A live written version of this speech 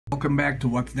Welcome back to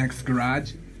What's Next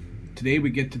Garage. Today we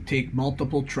get to take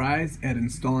multiple tries at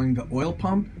installing the oil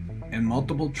pump and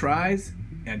multiple tries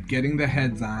at getting the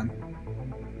heads on.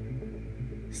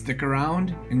 Stick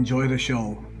around, enjoy the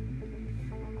show.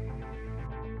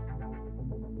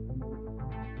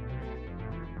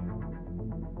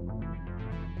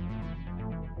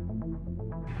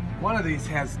 One of these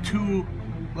has two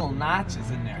little notches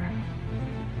in there.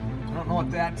 I don't know what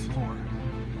that's for.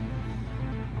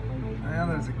 Well,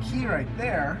 there's a key right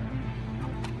there.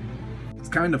 It's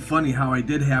kind of funny how I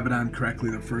did have it on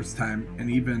correctly the first time and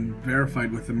even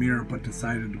verified with the mirror, but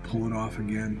decided to pull it off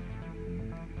again.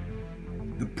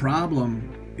 The problem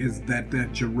is that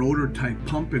gerotor type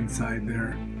pump inside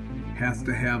there has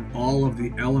to have all of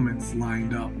the elements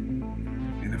lined up.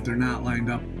 And if they're not lined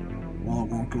up, well, it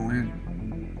won't go in.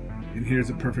 And here's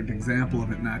a perfect example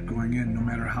of it not going in, no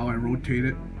matter how I rotate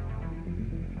it.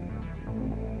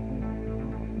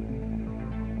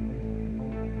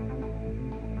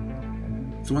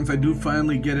 So once I do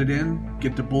finally get it in,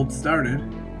 get the bolt started,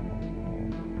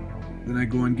 then I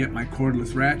go and get my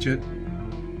cordless ratchet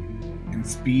and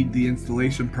speed the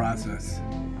installation process.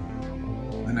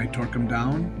 Then I torque them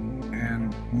down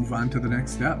and move on to the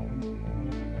next step.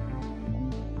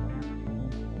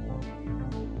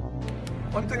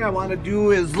 One thing I want to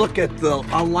do is look at the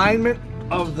alignment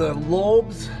of the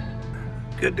lobes.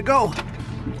 Good to go.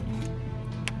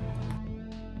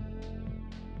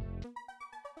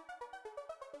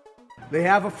 They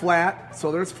have a flat,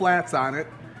 so there's flats on it,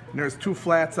 and there's two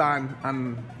flats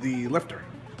on the lifter.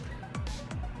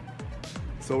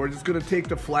 So we're just gonna take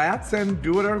the flats and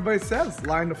do what everybody says.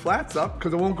 Line the flats up,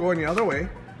 because it won't go any other way,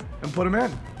 and put them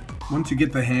in. Once you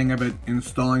get the hang of it,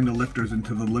 installing the lifters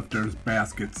into the lifters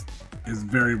baskets is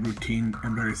very routine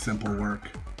and very simple work.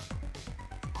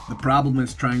 The problem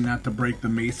is trying not to break the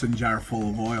mason jar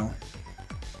full of oil.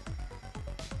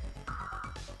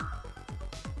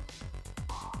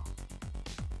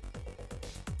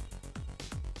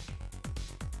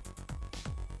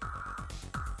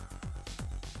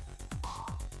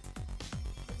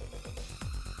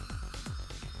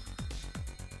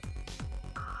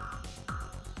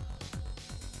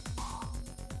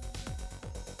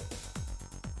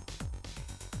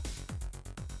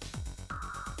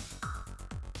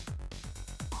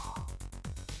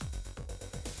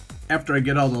 After I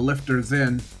get all the lifters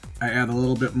in, I add a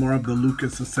little bit more of the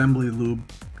Lucas assembly lube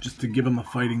just to give them a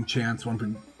fighting chance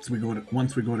once we go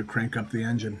to crank up the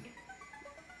engine.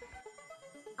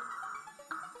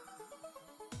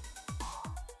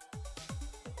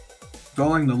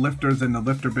 Installing the lifters and the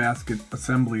lifter basket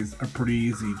assemblies are pretty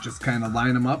easy. Just kind of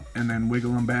line them up and then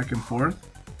wiggle them back and forth,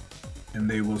 and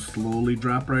they will slowly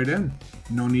drop right in.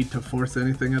 No need to force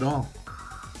anything at all.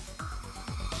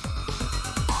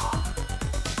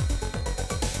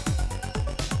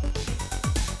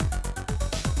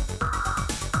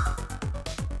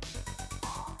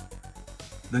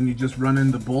 Then you just run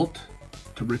in the bolt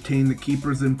to retain the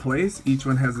keepers in place. Each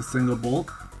one has a single bolt.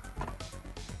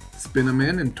 Spin them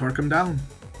in and torque them down.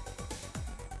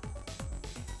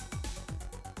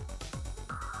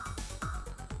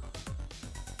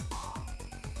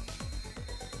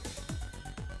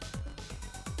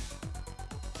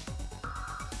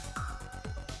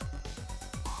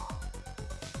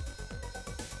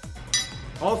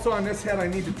 Also on this head, I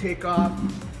need to take off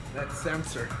that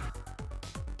sensor.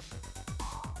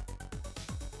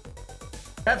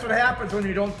 That's what happens when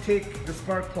you don't take the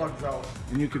spark plugs out.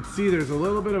 And you can see there's a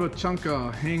little bit of a chunk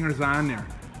of hangers on there.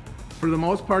 For the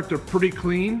most part, they're pretty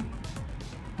clean,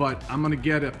 but I'm gonna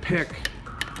get a pick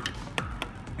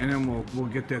and then we'll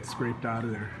get that scraped out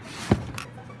of there.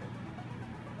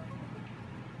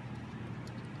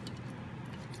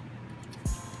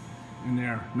 In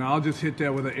there. Now I'll just hit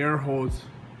that with an air hose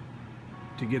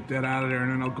to get that out of there,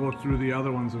 and then I'll go through the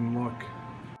other ones and look.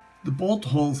 The bolt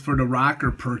holes for the rocker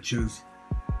perches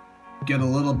get a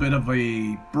little bit of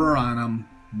a burr on them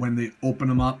when they open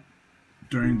them up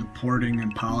during the porting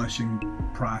and polishing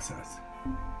process.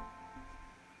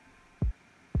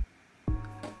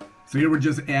 So here we're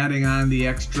just adding on the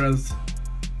extras,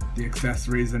 the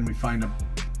accessories, and we find a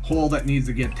hole that needs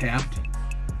to get tapped.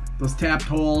 Those tapped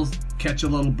holes catch a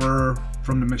little burr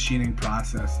from the machining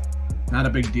process. Not a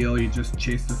big deal, you just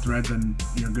chase the threads and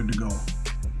you're good to go.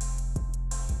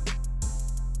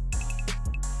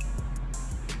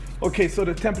 Okay, so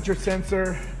the temperature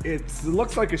sensor, it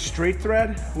looks like a straight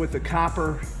thread with a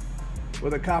copper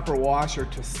washer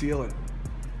to seal it.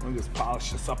 Let me just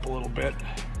polish this up a little bit,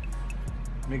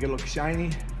 make it look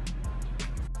shiny.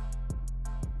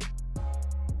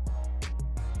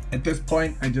 At this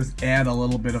point, I just add a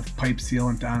little bit of pipe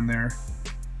sealant on there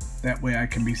That way I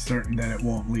can be certain that it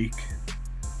won't leak.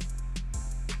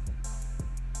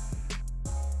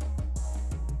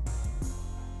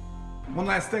 One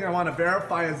last thing I want to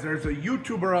verify is there's a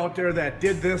YouTuber out there that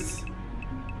did this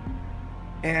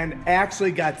and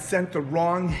actually got sent the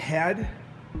wrong head.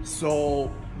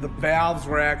 So the valves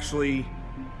were actually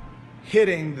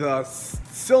hitting the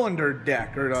cylinder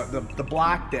deck or the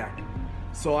block deck.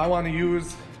 So I want to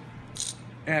use,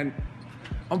 and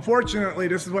unfortunately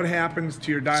this is what happens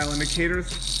to your dial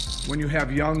indicators when you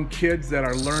have young kids that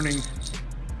are learning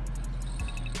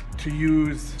to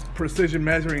use precision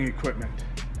measuring equipment.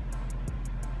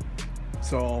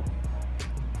 So,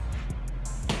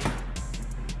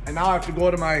 and now I have to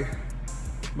go to my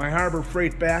Harbor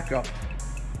Freight backup.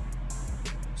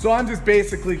 So I'm just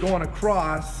basically going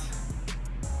across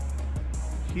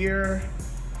here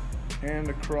and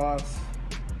across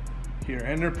here,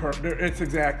 and it's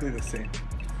exactly the same.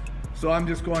 So I'm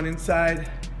just going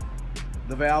inside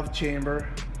the valve chamber,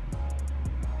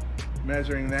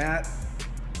 measuring that,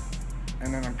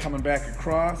 and then I'm coming back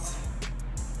across,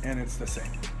 and it's the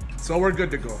same. So we're good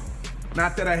to go.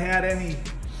 Not that I had any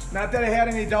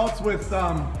doubts with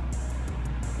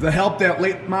the help that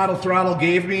Late Model Throttle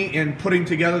gave me in putting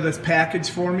together this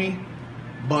package for me,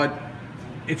 but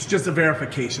it's just a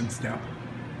verification step.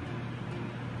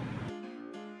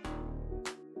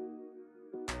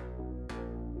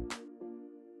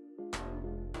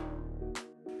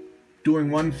 Doing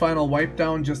one final wipe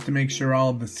down just to make sure all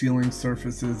of the sealing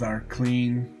surfaces are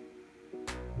clean,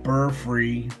 burr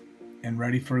free, and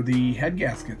ready for the head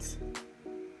gaskets.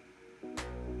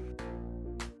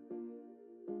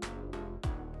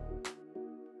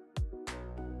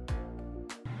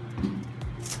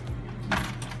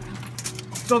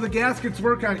 So the gaskets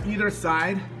work on either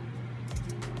side.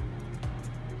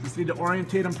 Just need to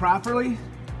orientate them properly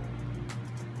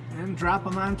and drop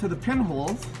them onto the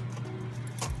pinholes.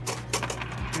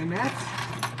 And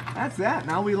that's that.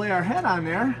 Now we lay our head on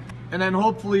there, and then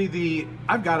hopefully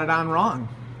I've got it on wrong.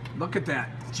 Look at that.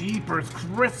 Jeepers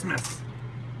Christmas.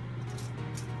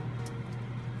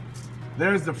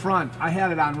 There's the front. I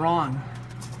had it on wrong.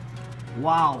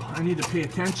 Wow, I need to pay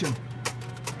attention.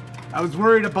 I was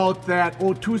worried about that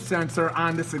O2 sensor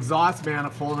on this exhaust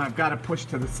manifold, and I've got to push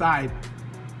to the side.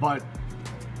 But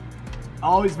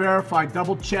always verify,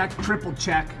 double check, triple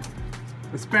check,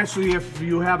 especially if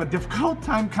you have a difficult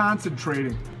time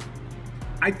concentrating.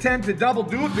 I tend to double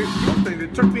do things.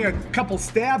 It took me a couple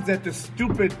stabs at the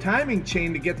stupid timing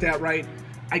chain to get that right.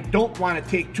 I don't want to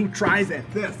take 2 tries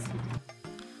at this.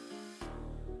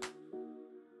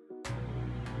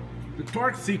 The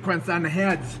torque sequence on the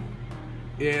heads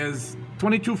is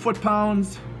 22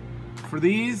 foot-pounds for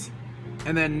these,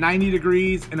 and then 90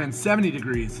 degrees, and then 70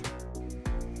 degrees.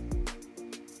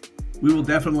 We will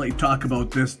definitely talk about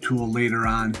this tool later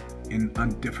on in a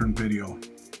different video.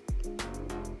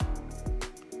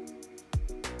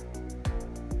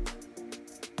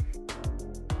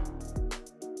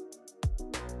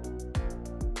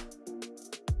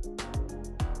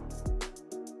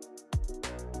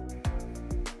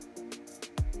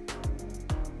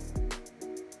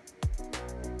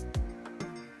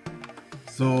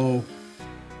 So,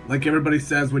 like everybody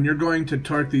says, when you're going to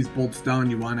torque these bolts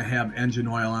down, you want to have engine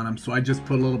oil on them. So I just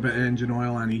put a little bit of engine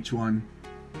oil on each one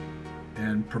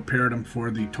and prepared them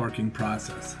for the torquing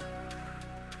process.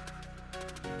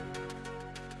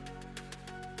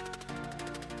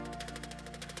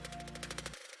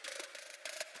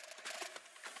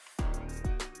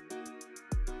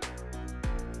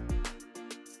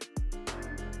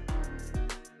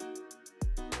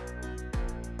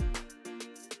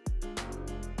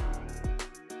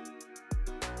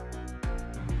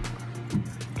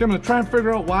 Okay, I'm gonna try and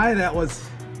figure out why that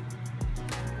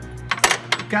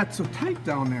got so tight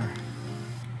down there.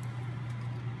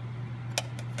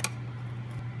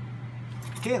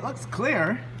 Okay, it looks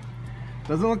clear.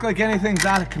 Doesn't look like anything's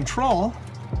out of control.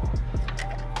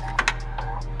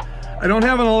 I don't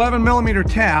have an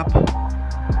 11mm tap,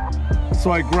 so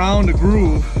I ground a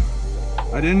groove.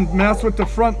 I didn't mess with the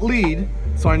front lead,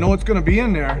 so I know it's gonna be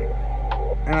in there,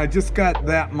 and I just got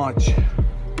that much.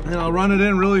 And I'll run it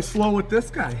in really slow with this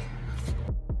guy.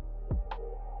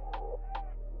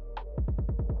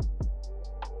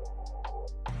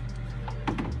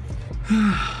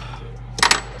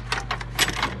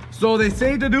 So they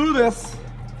say to do this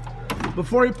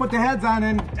before you put the heads on,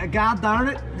 and god darn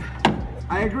it,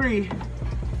 I agree.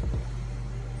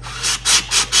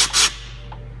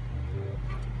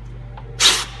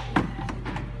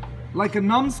 Like a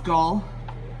numbskull,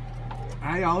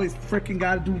 I always freaking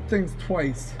gotta do things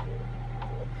twice.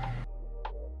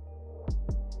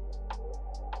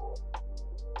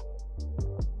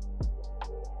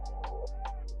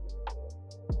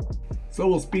 So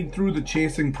we'll speed through the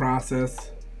chasing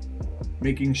process,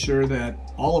 making sure that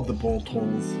all of the bolt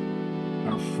holes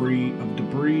are free of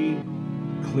debris,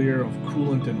 clear of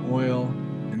coolant and oil,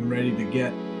 and ready to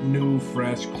get new,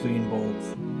 fresh, clean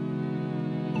bolts.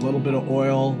 A little bit of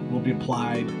oil will be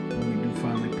applied when we do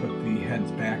finally put the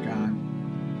heads back on.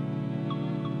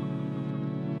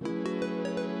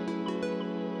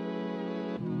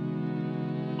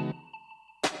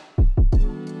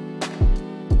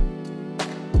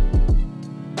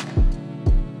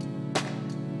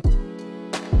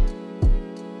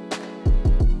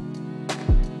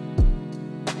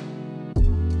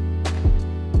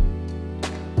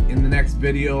 In the next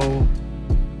video,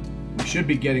 we should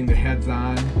be getting the heads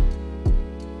on,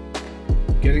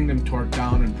 getting them torqued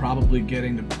down, and probably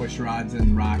getting the push rods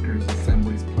and rockers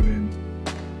assemblies put in.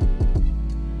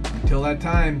 Until that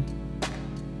time,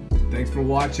 thanks for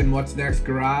watching What's Next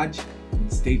Garage,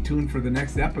 and stay tuned for the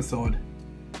next episode.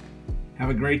 Have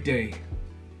a great day.